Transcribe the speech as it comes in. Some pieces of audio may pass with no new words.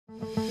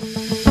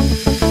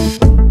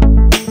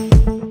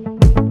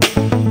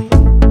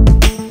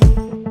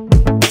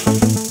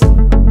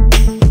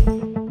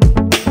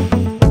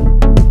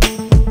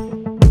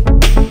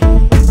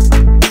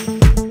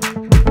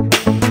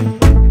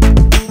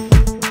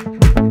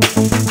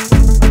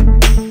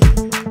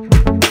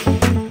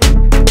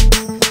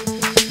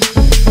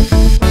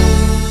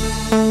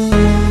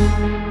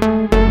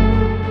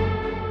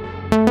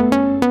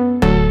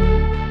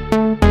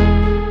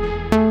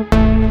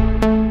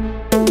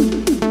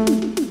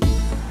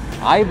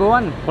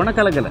ආයිබෝවන්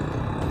කොනකලගල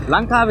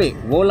ලංකාවේ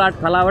වෝලාට්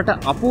කලාවට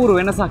අපූර්ව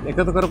වෙනසක්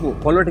එකතු කරපු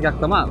කොල්ලෝ ටිකක්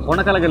තමයි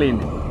කොනකලගල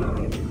ඉන්නේ.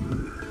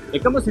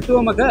 එකම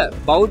සිතුවමක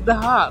බෞද්ධ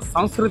හා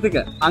සංස්කෘතික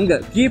අංග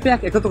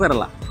කීපයක් එකතු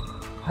කරලා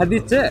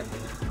හදිච්ච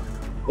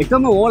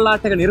එකම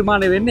වෝලාට් එක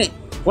නිර්මාණය වෙන්නේ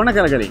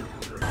කොනකලගලින්.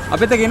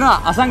 අපිට කියනවා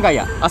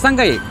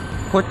අසංගය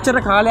කොච්චර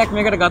කාලයක්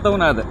මේකට ගත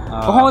වුණාද?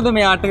 කොහොමද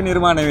මේ ආර්ට් එක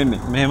නිර්මාණය වෙන්නේ?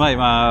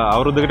 මෙහෙමයි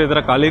අවුරුද්දකට විතර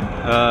කලින්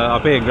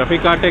අපේ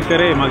ග්‍රැෆික් ආර්ට් එක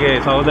කරේ මගේ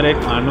සහෝදරයෙක්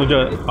අනුජ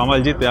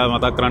කමල්ජිත්. එයා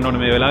මතක් කරන්න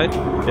ඕනේ මේ වෙලාවේ.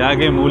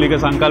 එයාගේ මූලික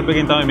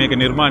සංකල්පකින් තමයි මේක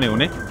නිර්මාණය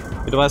වුණේ.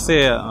 ඊට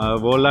පස්සේ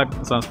වෝල් ආර්ට්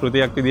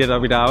සංස්කෘතියක් විදියට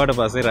අපිට ආවට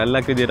පස්සේ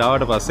රැල්ලක් විදියට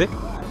ආවට පස්සේ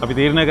අපි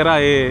තීරණය කරා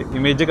මේ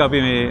ඉමේජ් එක අපි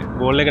මේ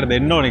වෝල් එකට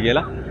දෙන්න ඕනේ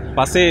කියලා.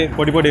 පස්සේ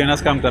පොඩි පොඩි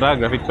වෙනස්කම් කරා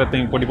ග්‍රැෆික්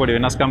පැත්තෙන් පොඩි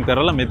වෙනස්කම්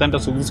කරලා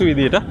මෙතනට සුදුසු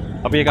විදියට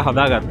අපි ඒක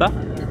හදාගත්තා.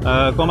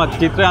 කොහොමද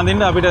චිත්‍රය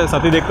අඳින්න අපිට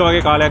සති දෙකක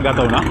වගේ කාලයක් ගත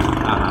වුණා.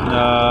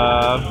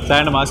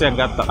 සෑහෙන මාසයක්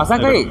ගත්තා.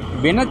 අසංකයි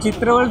වෙන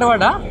චිත්‍රවලට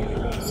වඩා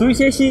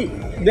සුවිශේෂී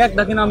දෙයක්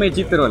දකිනවා මේ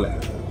චිත්‍රවල.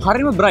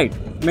 හරිම බ්‍රයිට්.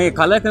 මේ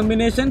කලර්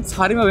කම්බිනේෂන්ස්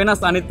හරිම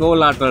වෙනස් අනිත්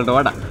වෝල් ආර්ට් වලට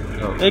වඩා.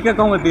 ඒක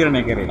කොහොමද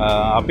තීරණය කරේ?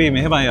 අපි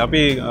මෙහෙමයි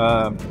අපි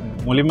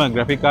මුලින්ම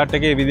ග්‍රැෆික් ආර්ට්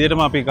එකේ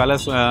විදියටම අපි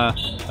කලර්ස්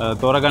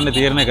තෝරගන්න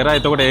තීරණය කරා.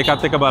 එතකොට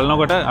ඒකත් එක්ක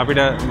බලනකොට අපිට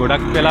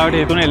ගොඩක් වෙලාවට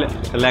හිතුනේ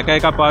ලැක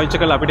එකක් පාවිච්චි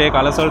කරලා අපිට ඒ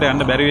කලර්ස් වලට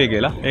යන්න බැරි වෙයි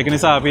කියලා. ඒක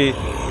නිසා අපි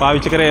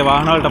පාවිච්චි කරේ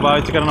වාහන වලට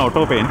පාවිච්චි කරන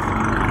ඔටෝ පේන්.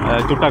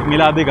 චුට්ටක්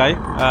මිල අධිකයි.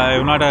 ඒ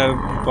වුණාට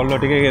කොල්ලෝ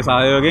ටිකගේ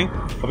සහයෝගයෙන්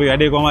අපි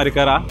වැඩේ කොහොම හරි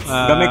කරා.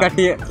 ගමේ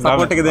කට්ටිය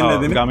සපෝට් එක දෙන්න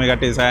දෙන්නේ. ගමේ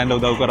කට්ටිය සෑහෙන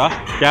උදව් කරා.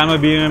 කැම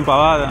බීමෙන්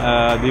පවා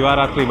දිවා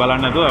රාත්‍රී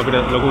බලන්න නැතුව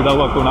අපිට ලොකු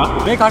උදව්වක් වුණා.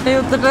 මේ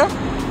කටයුත්තට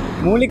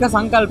මූලික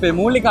සංකල්පේ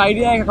මූලික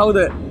අයිඩියා එක කවුද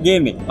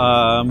ගේන්නේ?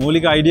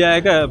 මූලික අයිඩියා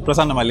එක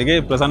ප්‍රසන්න මල්ලිගේ.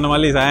 ප්‍රසන්න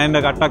මල්ලි සෑහෙන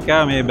කට්ටක්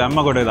කෑවා මේ බැම්ම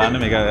කොටේ දාන්න.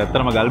 මේක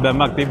ඇත්තටම ගල්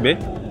බැම්මක් තිබ්බේ.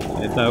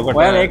 එතකොට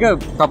ඔයාලා ඒක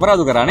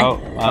කපරාදු කරානේ.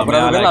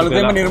 කපරාදු කරලා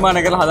අලුතෙන්ම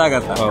නිර්මාණය කරලා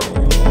හදාගත්තා. ඔව්.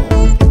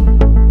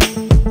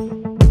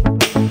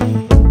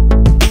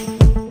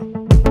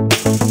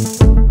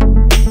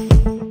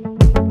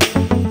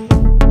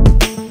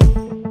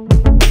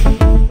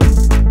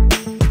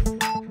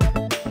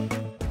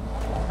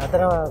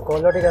 අතරම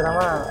කොල්ලෝ ටික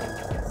තමයි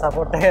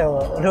සපෝට් එක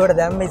ඔළුවට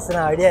දැම්ම ඉස්සන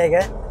අයිඩියා එක.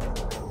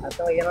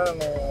 අතම කියනවා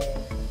මේ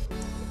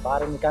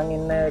පාරේ නිකන්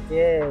ඉන්න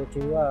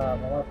කිව්වා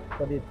මම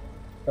පොඩි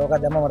ටෝකක්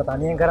දැම්ම මට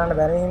තනියෙන් කරන්න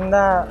බැරි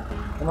හින්දා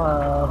මම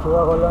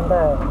කිව්වා කොල්ලන්ට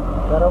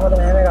කරමුද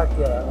මෙහෙම එකක්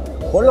කියලා.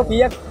 කොල්ලෝ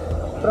කීයක්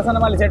ප්‍රසන්න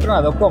මල්ලි සෙට්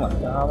වුණාද ඔක්කොම?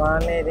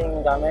 සාමාන්‍ය ඉතින්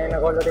ගමේ ඉන්න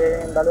කොල්ලෝ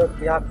ටිකෙන් දලුවක්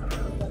 30ක්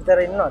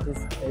විතර ඉන්නවා.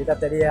 30 ඊටත්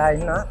වැඩි එහා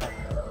ඉන්නවා.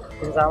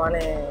 ඉතින්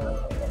සාමාන්‍ය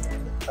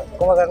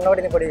ඔක්කොම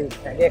කරනකොට ඉතින් පොඩි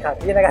ඇගේ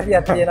කටියන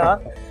ගතියක් තියෙනවා.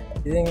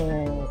 ඉතින්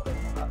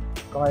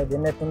කොහොමද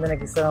දෙන්නේ තුන්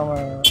දෙනෙක් ඉස්සරම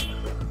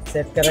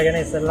සෙට් කරගෙන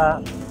ඉස්සලා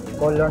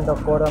කොල්ලොන්ට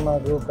ඔක්කොරම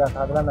ගෲප් එකක්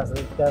හදලා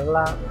මැසේජ්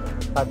කරලා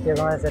කට්ටිය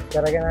කොහොමද සෙට්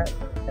කරගෙන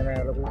එන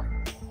ලොකු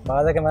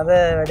බාධක මැද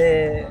වැඩේ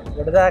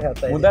ගොඩ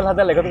දාගත්තා. මුදල්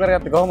හදලා එකතු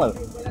කරගත්තේ කොහොමද?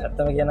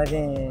 ඇත්තම කියනවා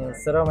ඉතින්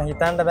ඉස්සරම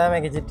හිතන්න බෑ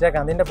මේකේ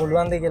චිත්‍රයක් අඳින්න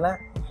පුළුවන්ද කියලා.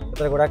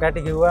 ඒතර ගොඩක්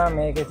කට්ටිය කිව්වා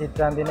මේකේ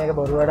චිත්‍ර අඳින එක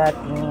බොරු වැඩක්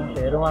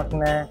තේරුමක්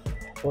නෑ.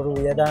 බොරු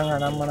වියදම්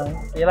අනම්මනම්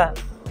කියලා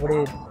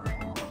පොඩි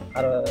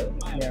අර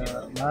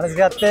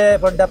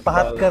මානසිකත්වයේ පොඩ්ඩක්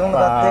පහත් කරන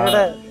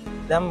තත්යකට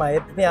දැම්මා.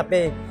 ඒත් ඉතින්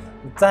අපේ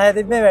උත්සාහය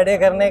තිබ්බේ වැඩේ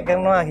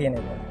කරනවා කියන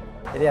එක.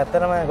 ඉතින්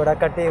ඇත්තටම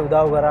ගොඩක් කට්ටිය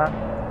උදව් කරා.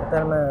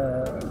 ඇත්තටම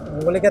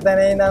මූලික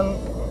තැනේ ඉඳන්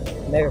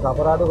මේක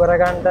කපරාදු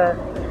කරගන්න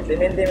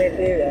සිමෙන්ති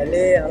මිටි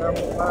වැලේ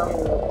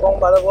ඔක්කොම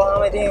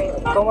බලපුවාම ඉතින්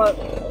ඔක්කොම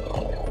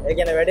ඒ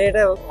කියන්නේ වැඩේට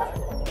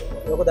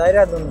ලොකු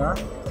ධෛර්යයක් දුන්නා.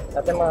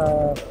 ඇත්තම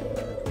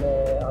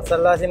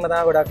අසල්වාසීන්ම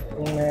තමයි ගොඩක්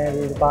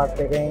වීඩි පාර්ක්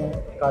එකෙන්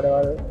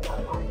කඩවල්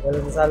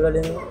වෙළඳසල්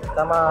වලින්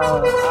තමයි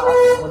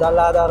මුදල්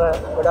ආධාර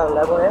ගොඩක්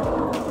ලැබුණේ.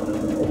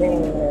 ඉතින්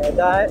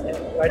එදා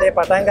වැඩේ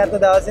පටන්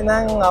ගත්ත දවසේ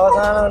නම්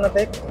අවසාන වන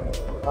තෙක්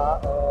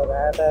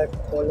රැට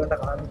කොල්ලන්ට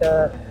කන්ට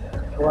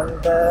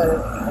වොන්ට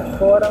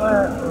ඔක්කොරම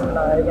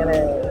ඒ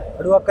කියන්නේ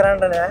අඩුවක්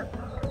කරන්න නෑ.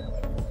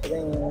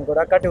 ඉතින්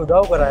ගොඩක් කට්ටිය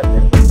උදව් කරා.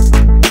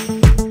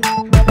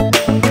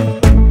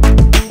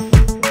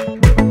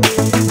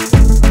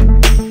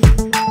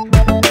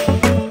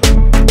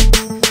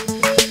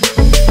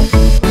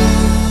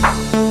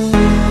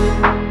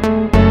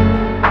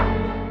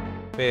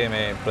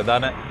 මේ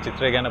ප්‍රධාන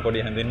චිත්‍රය ගැන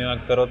පොඩි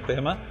හැඳින්වීමක් කරොත්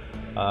එහෙම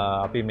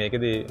අපි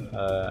මේකෙදී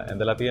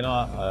ඇඳලා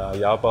තියෙනවා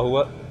යාපහුව,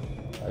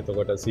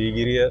 එතකොට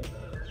සීගිරිය,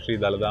 ශ්‍රී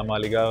දළදා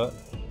මාලිගාව,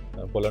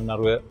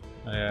 පොළොන්නරුව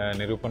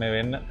නිරූපණය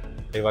වෙන්න,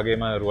 ඒ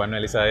වගේම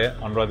රුවන්වැලි සෑය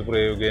අනුරාධපුර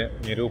යුගයේ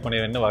නිරූපණය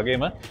වෙන්න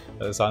වගේම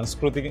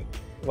සංස්කෘතික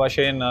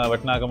වශයෙන්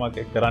වටිනාකමක්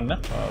කරන්න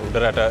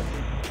උඩරට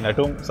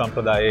නැටුම්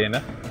සම්ප්‍රදායේ එන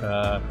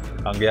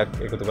අංගයක්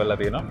එකතු කරලා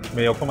තියෙනවා.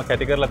 මේ ඔක්කොම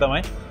කැටි කරලා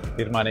තමයි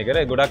නිර්මාණය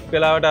කරේ. ගොඩක්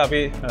වෙලාවට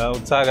අපි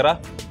උත්සාහ කරා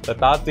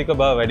තාත්වික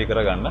බව වැඩි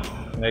කරගන්න.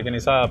 ඒක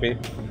නිසා අපි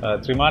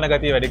ත්‍රිමාණ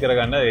ගතිය වැඩි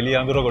කරගන්න එළිය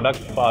අඳුර ගොඩක්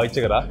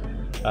පාවිච්චි කරා.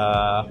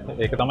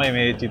 ඒක තමයි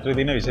මේ චිත්‍රයේ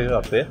තියෙන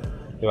විශේෂත්වය.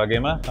 ඒ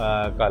වගේම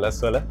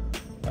කලර්ස් වල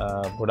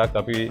ගොඩක්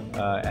අපි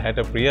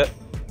ඇහැට ප්‍රිය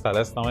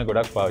කලර්ස් තමයි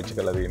ගොඩක් පාවිච්චි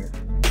කරලා තියෙන්නේ.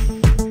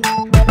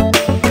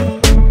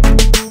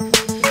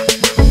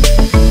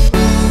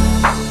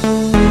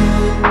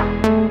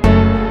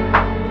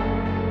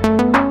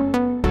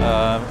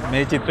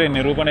 මේ චිත්‍රය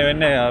නිරූපණය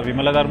වෙන්නේ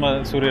විමල ධර්ම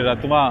සූරිය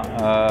රත්තුමා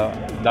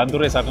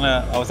දන්දුරේ සටන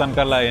අවසන්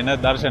කරලා එන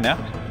දර්ශනයක්.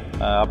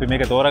 අපි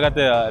මේක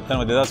තෝරගත්තේ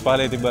ඇත්තම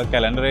 2015 තිබ්බ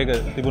කැලෙන්ඩර් එක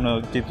තිබුණු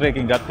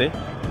චිත්‍රයකින් ගත්තේ.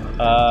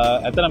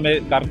 ඇත්තට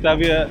මේ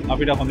කාර්යය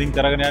අපිට හොඳින්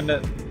කරගෙන යන්න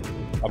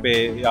අපේ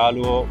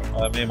යාළුවෝ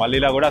මේ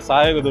මල්ලිලා ගොඩක්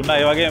සහයෝග දුන්නා.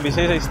 ඒ වගේම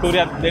විශේෂ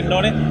ස්ටෝරියක් දෙන්න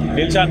ඕනේ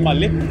ඩිල්ෂාන්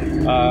මල්ලි.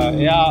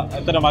 එයා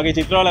ඇත්තට මගේ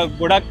චිත්‍රවල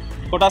ගොඩක්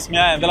කොටස්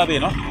මෙයා ඇඳලා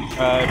තියෙනවා.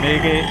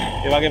 මේකේ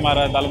ඒ වගේම අර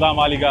දළදා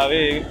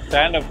මාලිගාවේ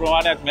ස්ටෑන්ඩ්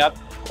ප්‍රමාණයක් මෙයාත්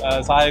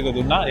සහයෝග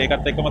දුන්නා.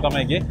 ඒකත් එක්කම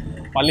තමයි ගියේ.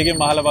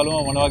 මල්ලිගෙන් අහලා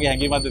බලමු මොන වගේ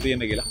හැඟීමක්ද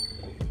තියෙන්නේ කියලා.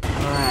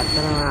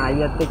 ඇත්තටම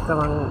අයියත් එක්ක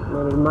මම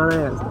මේ නිර්මාණය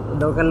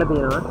උදව් කරලා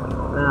තියෙනවා.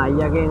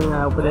 අයියාගෙන්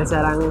උපදේශ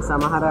අරන්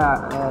සමහර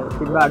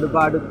තිබ්බ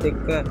අඩුපාඩුත්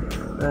එක්ක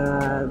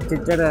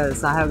චිත්‍රයට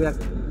සහයෝගයක්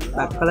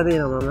දක්වලා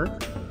තියෙනවා මම.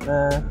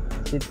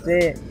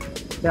 චිත්‍රේ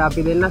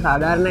අපි දෙන්න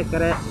සාධාරණ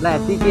කරලා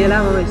ඇති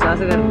කියලා මම විශ්වාස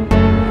කරනවා.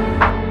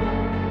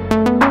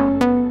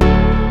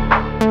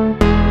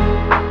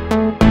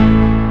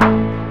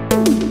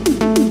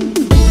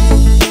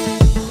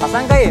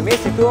 අසංකයේ මේ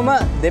සිතුවම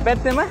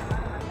දෙපැත්තෙම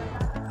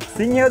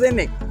සිංහයෝ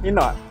දෙන්නෙක්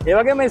ඉන්නවා. ඒ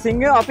වගේම මේ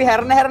සිංහයෝ අපි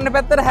හැරෙන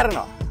පැත්තට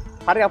හැරෙනවා.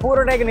 හරි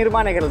අපූර්වට ඒක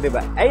නිර්මාණය කරලා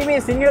තිබ්බා. ඇයි මේ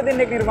සිංහයෝ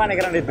දෙන්නෙක් නිර්මාණය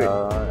කරන්න හිතුවේ?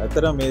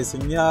 ඇත්තට මේ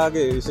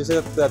සිංහයාගේ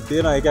විශේෂත්වයක්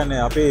තියෙනවා. ඒ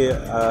කියන්නේ අපේ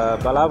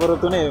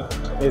බලාපොරොත්තුනේ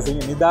මේ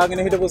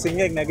නිදාගෙන හිටපු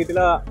සිංහෙක්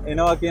නැගිටලා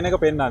එනවා කියන එක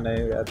පෙන්වන්නේ.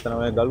 ඇත්තටම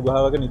මේ ගල්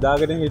ගුහාවක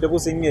නිදාගෙන හිටපු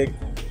සිංහෙක්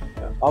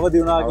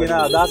අවදි වුණා කියන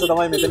අදහස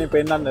තමයි මෙතනින්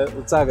පෙන්වන්න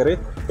උත්සාහ කරේ.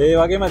 ඒ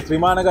වගේම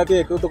ත්‍රිමාන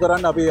ගතිය එකතු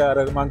කරන්න අපි අර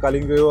මං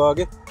කලින් කිව්වා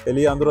වගේ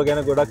එළිය අඳුර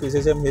ගැන ගොඩක්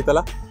විශේෂයෙන්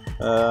හිතලා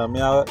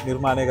මෙයාව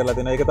නිර්මාණය කරලා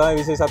තියෙනවා. ඒක තමයි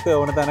විශේෂත්වය.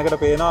 ඕන තැනකට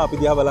පේනවා අපි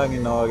දිහා බලාගෙන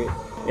ඉන්නවා වගේ.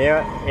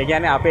 ඒ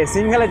කියන්නේ අපේ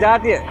සිංහල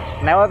ජාතිය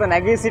නැවත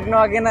නැගී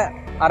සිටිනවා කියන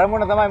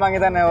අරමුණ තමයි මම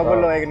හිතන්නේ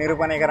ඔයගොල්ලෝ ඒක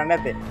නිරූපණය කරන්න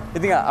නැත්තේ.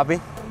 ඉතින් අපි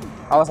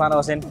අවසාන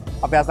වශයෙන්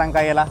අපේ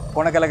අසංකයලා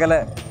කොණකලගල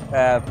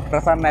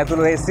ප්‍රසන්න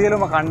ඇතුළු ඒ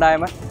සියලුම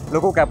කණ්ඩායම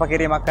ලොකු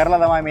කැපකිරීමක්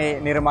කරලා තමයි මේ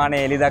නිර්මාණය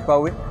එළි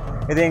දක්වුවේ.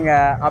 ඉතින්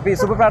අපි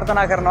සුබ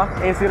ප්‍රාර්ථනා කරනවා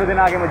ඒ සියලු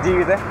දෙනාගේම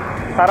ජීවිත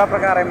සාර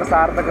ප්‍රකාරයෙන්ම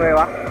සාර්ථක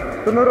වේවා.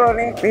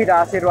 තුනුරුවනේ පිට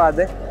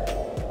ආශිර්වාද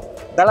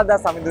දළදා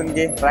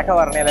සමිඳුන්ගේ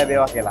රැකවරණය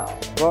ලැබේවා කියලා.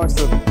 බොහොම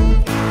ස්තුතියි.